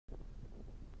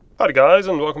Howdy guys,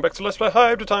 and welcome back to Let's Play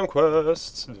Hype the Time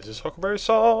Quests. This is Huckleberry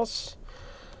Sauce.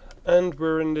 And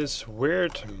we're in this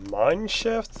weird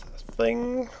mineshaft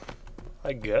thing,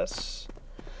 I guess.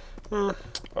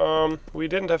 We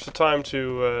didn't have the time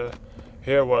to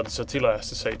hear what Zatila has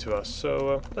to say to us,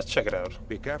 so let's check it out.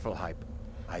 Be careful, Hype.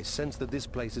 I sense that this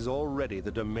place is already the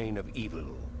domain of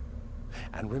evil.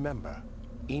 And remember,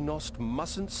 Enost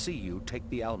mustn't see you take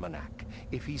the almanac.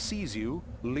 If he sees you,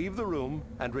 leave the room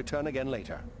and return again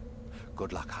later.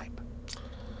 Good luck, Hype.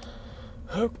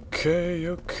 Okay.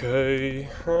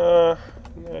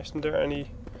 Isn't there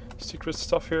any secret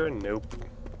stuff here? Nope.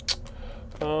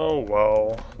 Oh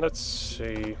well, let's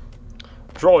see.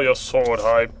 Draw your sword,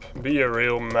 Hype. Be a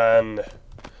real man.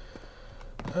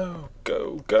 Oh,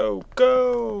 go!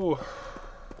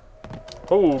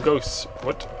 Oh, ghosts.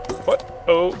 What?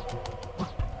 Oh.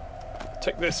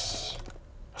 Take this.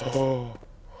 Oh.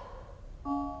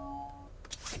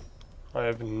 I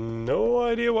have no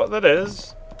idea what that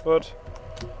is, but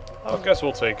I guess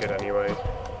we'll take it anyway.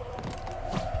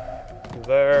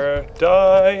 There,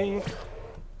 die.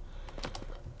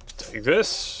 Take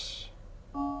this.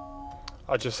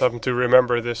 I just happen to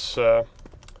remember this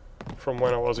from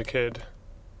when I was a kid.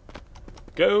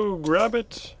 Go grab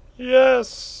it.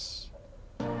 Yes.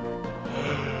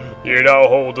 You now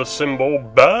hold the symbol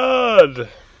bad.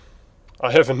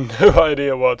 I have no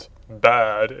idea what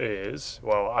bad is.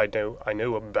 Well, I know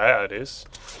what bad is,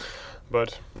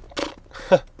 but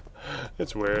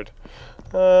it's weird.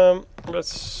 Let's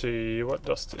see, what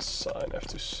does this sign have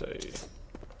to say?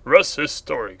 Res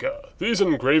Historica. These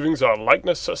engravings are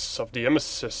likenesses of the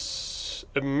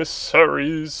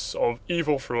emissaries of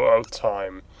evil throughout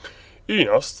time.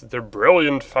 Enost, the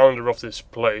brilliant founder of this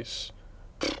place.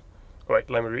 Wait,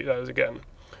 let me read that again.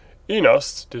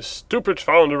 Enost, the stupid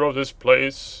founder of this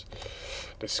place,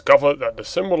 discovered that the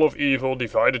symbol of evil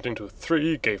divided into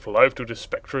three gave life to the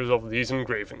spectres of these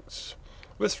engravings.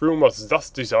 This room was thus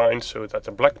designed so that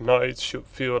the Black Knights should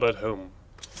feel at home.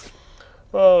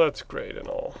 Well, that's great and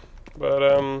all, but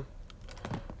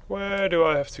where do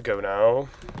I have to go now?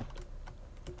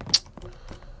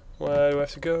 Where do I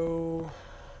have to go?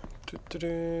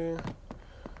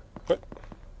 What?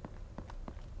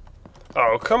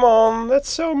 Oh, come on, that's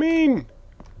so mean!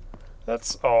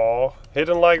 That's all.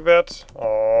 Hidden like that?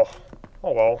 Oh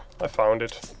well, I found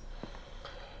it.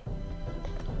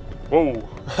 Whoa,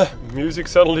 music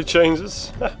suddenly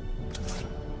changes.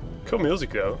 Cool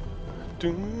music though.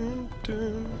 Dun,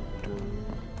 dun, dun.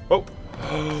 Oh,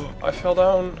 I fell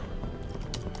down.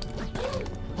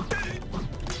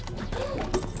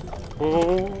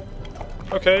 Oh,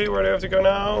 okay, where do I have to go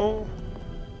now?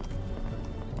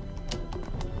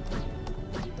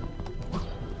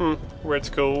 Weird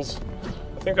skulls.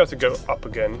 I think I have to go up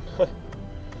again.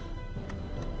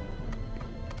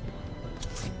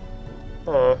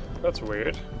 Oh, that's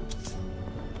weird.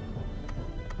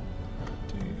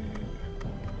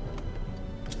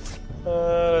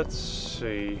 Let's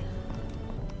see.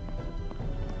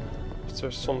 Is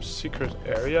there some secret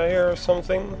area here or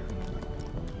something?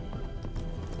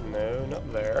 No,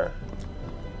 not there.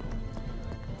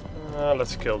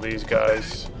 Let's kill these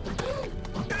guys.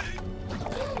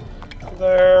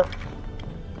 There.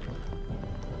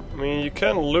 I mean, you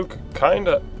can look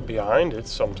kinda behind it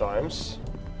sometimes,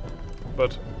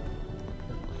 but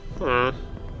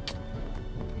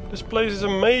this place is a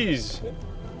maze.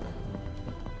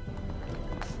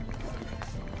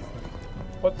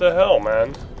 What the hell,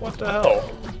 man? What the hell?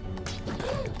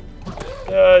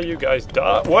 Yeah, you guys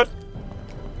die. What?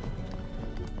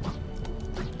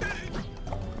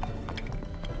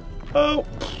 Oh.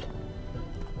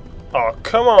 Oh,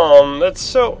 come on. That's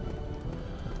so...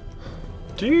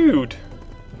 Dude.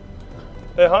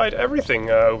 They hide everything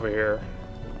over here.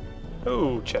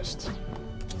 Oh, chest.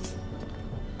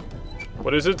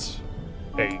 What is it?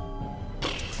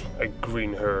 A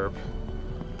green herb.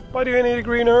 Why do you need a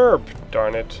green herb?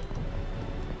 Darn it.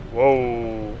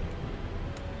 Whoa.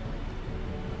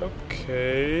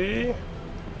 Okay.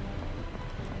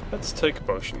 Let's take a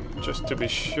potion, just to be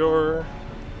sure.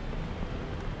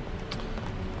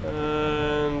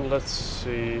 And let's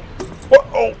see. What?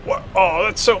 Oh, what? Oh,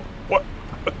 that's so... What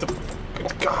the...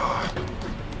 God.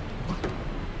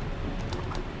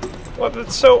 What?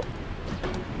 That's so...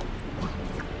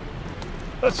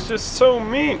 That's just so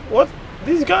mean. What?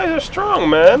 These guys are strong,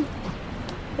 man.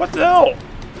 What the hell?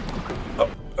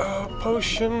 Oh,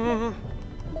 potion.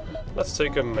 Let's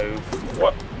take a move.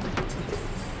 What?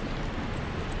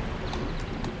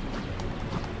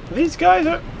 These guys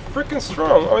are freaking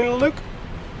strong. I mean, look.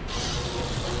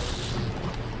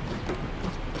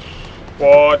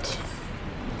 What?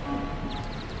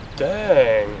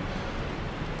 Dang.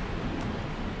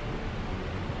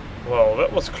 Well,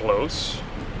 that was close.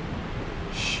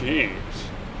 Jeez.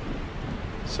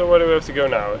 So where do we have to go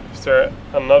now? Is there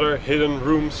another hidden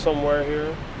room somewhere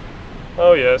here?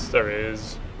 Oh yes, there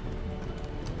is.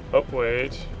 Oh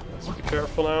wait, let's be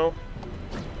careful now.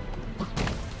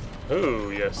 Oh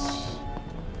yes.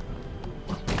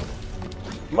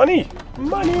 Money!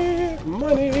 Money!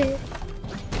 Money!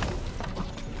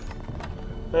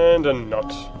 And a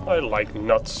nut. I like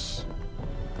nuts.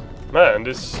 Man,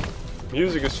 this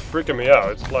music is freaking me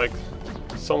out. It's like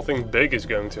something big is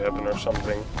going to happen or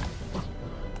something.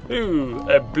 Ooh,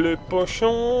 a bleu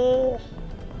pochon.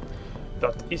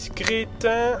 Dat is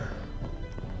Greta.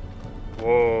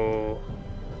 Whoa.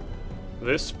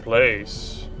 This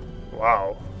place.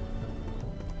 Wow.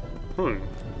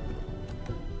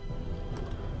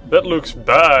 That looks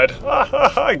bad.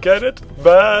 I get it.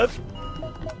 Bad.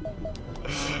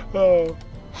 Oh.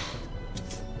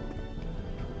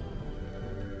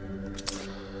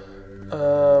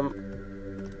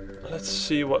 Let's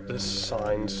see what this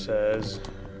sign says.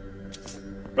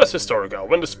 Res Historica.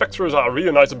 When the spectres are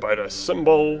reunited by their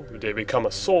symbol, they become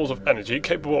a source of energy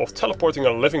capable of teleporting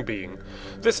a living being.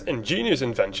 This ingenious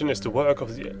invention is the work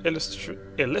of the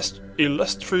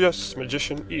illustrious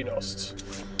magician Enost.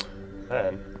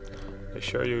 Man, they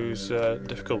sure use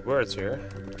difficult words here.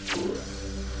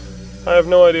 I have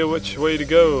no idea which way to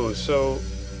go, so...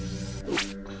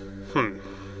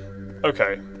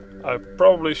 Okay, I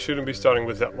probably shouldn't be starting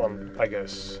with that one, I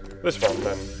guess. This one,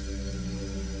 then.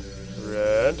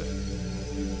 Red.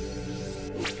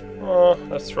 Oh,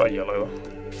 let's try yellow.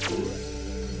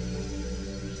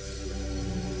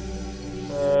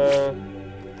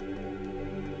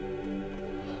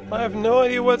 I have no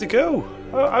idea where to go.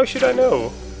 How should I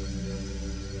know?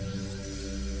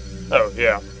 Oh,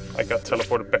 yeah. I got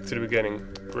teleported back to the beginning.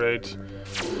 Great.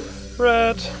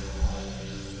 Red.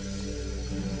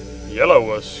 Yellow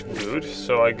was good,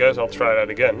 so I guess I'll try that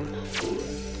again.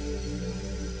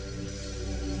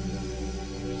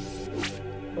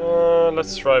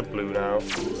 Let's try blue now.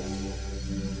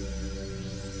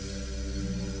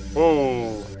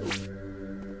 Whoa.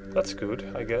 That's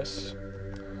good, I guess.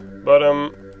 But,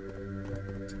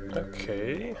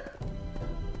 okay.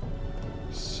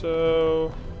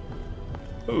 So...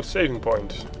 Ooh, saving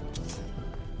point.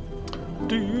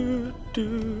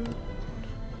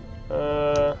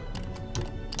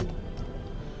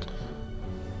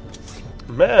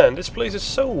 Man, this place is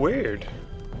so weird.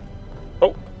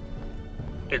 Oh,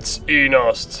 it's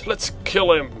Enost. Let's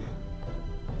kill him.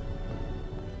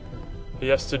 He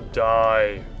has to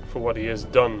die for what he has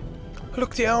done.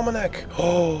 Look, the almanac.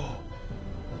 Oh.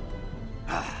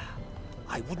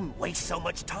 I wouldn't waste so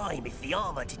much time if the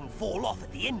armor didn't fall off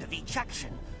at the end of each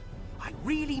action. I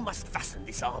really must fasten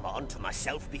this armor onto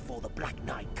myself before the Black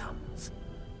Knight comes.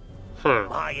 At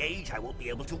my age, I won't be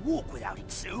able to walk without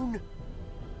it soon.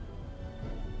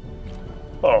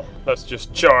 Oh, let's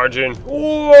just charge in.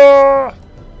 Whoa!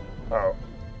 Oh.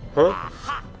 Huh?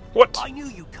 Aha! What? I knew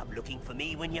you'd come looking for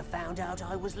me when you found out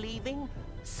I was leaving.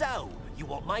 So, you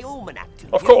want my almanac, do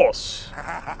you? Of course.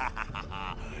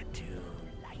 Too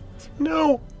late.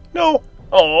 No, no.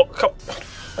 Oh, come.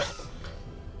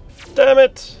 Damn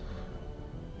it.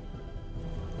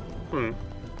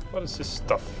 What is this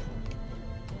stuff?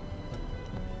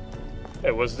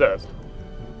 Hey, what's that?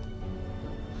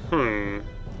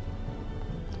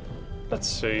 Let's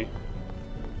see.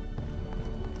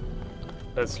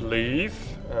 Let's leave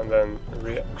and then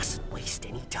I mustn't waste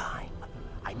any time.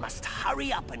 I must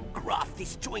hurry up and graft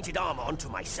this jointed armor onto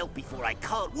myself before I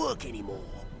can't work anymore.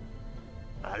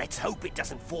 Let's hope it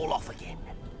doesn't fall off again.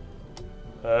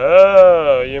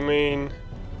 Oh, you mean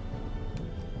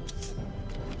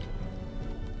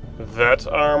that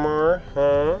armor,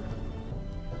 huh?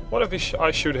 What if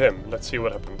I shoot him? Let's see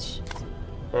what happens.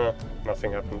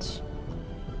 Nothing happens.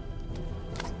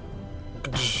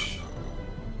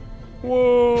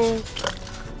 Whoa!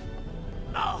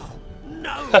 Oh,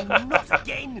 no, not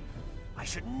again! I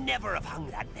should never have hung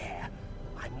that there.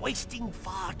 I'm wasting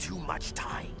far too much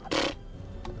time.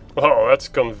 Oh, that's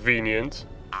convenient.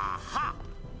 Aha!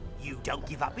 You don't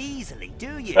give up easily,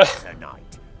 do you, Sir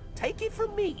Knight? Take it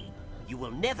from me. You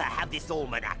will never have this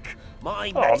almanac.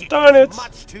 My magic darn is it.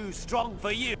 much too strong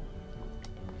for you.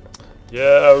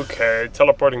 Yeah, okay.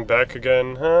 Teleporting back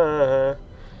again.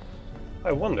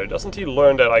 I wonder, doesn't he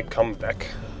learn that I come back?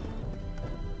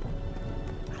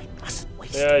 I mustn't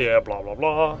waste Yeah, blah blah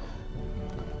blah.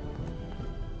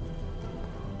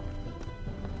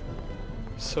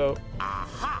 So...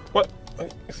 Aha! What?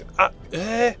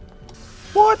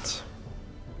 What?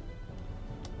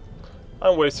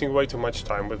 I'm wasting way too much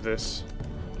time with this.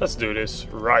 Let's do this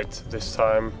right this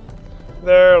time.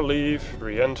 There, leave,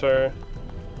 re-enter.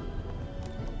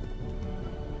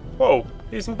 Whoa,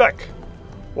 he isn't back.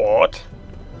 What?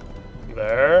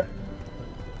 There.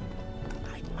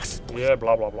 I must wait. Yeah,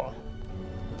 blah blah blah.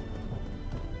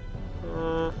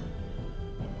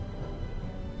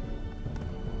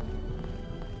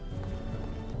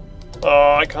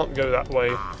 Oh, I can't go that way.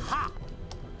 Aha!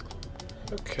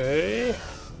 Okay,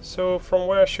 so from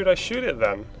where should I shoot it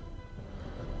then?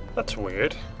 That's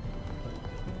weird.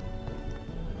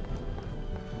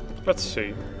 Let's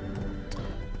see.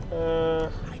 I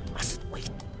must wait.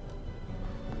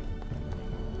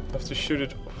 I have to shoot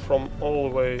it from all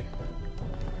the way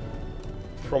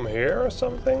from here or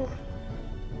something?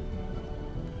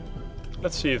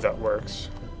 Let's see if that works.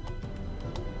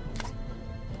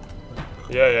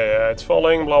 Yeah, it's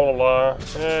falling, blah blah blah.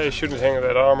 Yeah, you shouldn't hang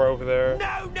that armor over there.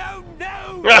 No, no,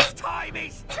 no! This time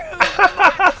is too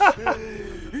much!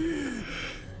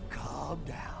 Calm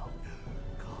down.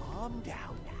 Calm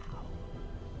down now.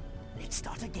 Let's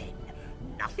start again.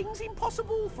 Nothing's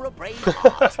impossible for a brave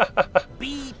heart.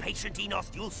 Be patient,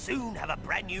 Enost. You'll soon have a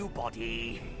brand new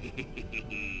body.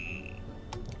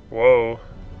 Whoa.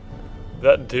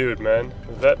 That dude, man.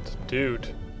 That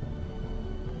dude.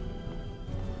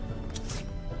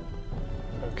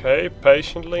 Okay,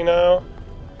 patiently now.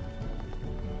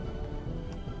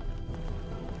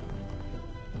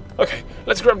 Okay,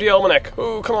 let's grab the almanac.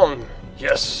 Oh, come on.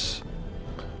 Yes.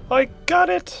 I got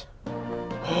it.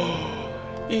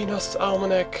 Enost's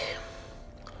almanac.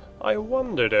 I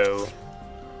wonder though,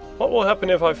 what will happen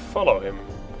if I follow him?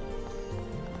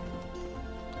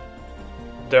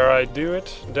 Dare I do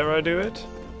it? Dare I do it?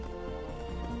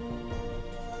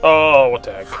 Oh, what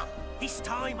the heck. This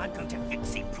time I'm going to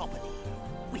fix it properly.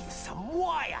 With some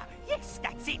wire. Yes,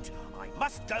 that's it. I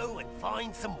must go and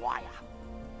find some wire.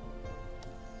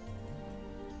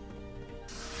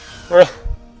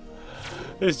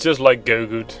 It's just like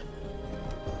Gogoot.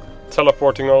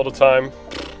 Teleporting all the time.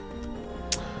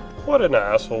 What an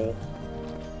asshole.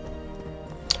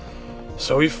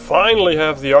 So we finally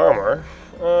have the armor.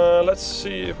 Let's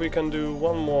see if we can do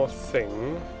one more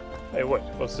thing. Hey, wait,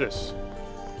 what's this?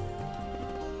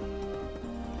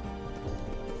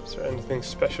 Is there anything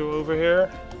special over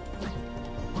here?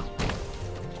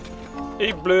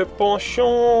 Et bleu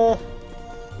penchant!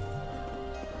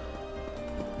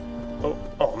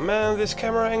 Oh man, this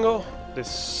camera angle.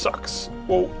 This sucks.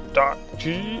 Whoa,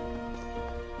 gee.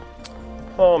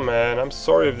 Oh man, I'm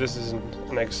sorry if this isn't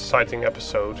an exciting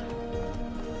episode.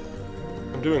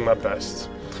 I'm doing my best.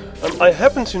 I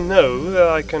happen to know that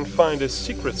I can find a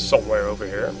secret somewhere over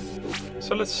here.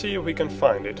 So let's see if we can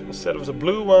find it. Instead of the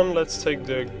blue one, let's take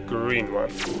the green one.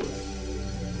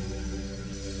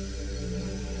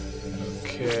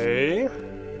 Okay.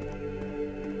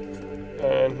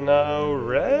 And now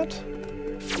red?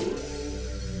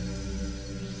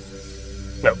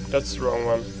 No, that's the wrong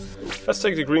one. Let's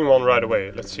take the green one right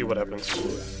away. Let's see what happens.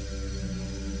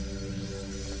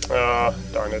 Ah,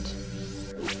 darn it.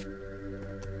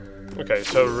 Okay,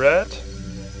 so red.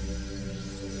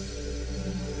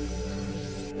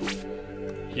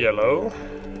 Yellow.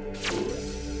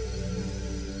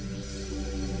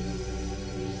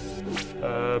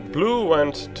 Blue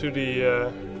went to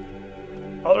the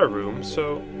other room,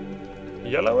 so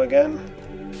yellow again?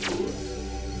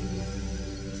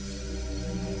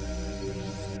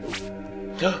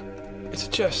 It's a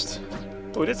chest.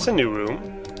 Oh, it's a new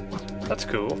room. That's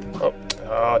cool.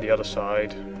 Oh, the other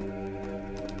side.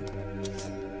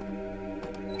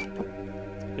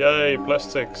 Yay,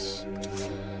 plastics.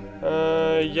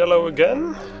 Yellow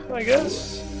again, I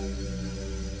guess?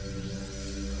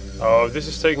 Oh, this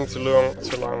is taking too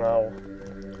long now.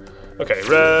 Okay,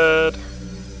 red.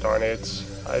 Darn it.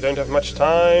 I don't have much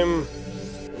time.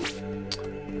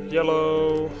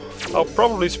 Yellow. I'll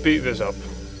probably speed this up.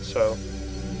 So,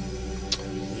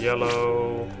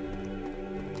 yellow.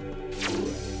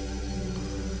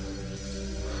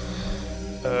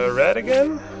 Red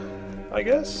again, I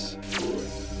guess?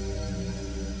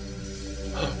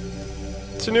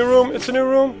 It's a new room, it's a new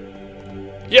room!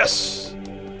 Yes!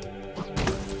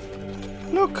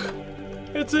 Look!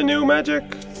 It's a new magic!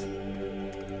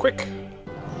 Quick!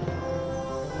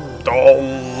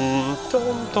 Dom,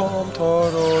 dom, dom,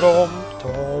 dom,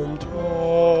 dom,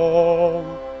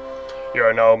 dom.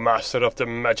 You're now master of the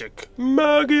magic.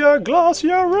 Magia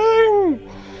Glacia Ring!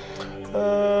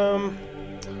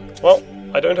 Well,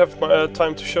 I don't have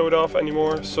time to show it off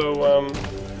anymore, so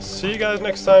see you guys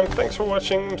next time. Thanks for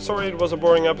watching. Sorry it was a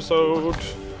boring episode,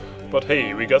 but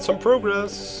hey, we got some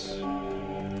progress.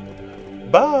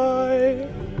 Bye!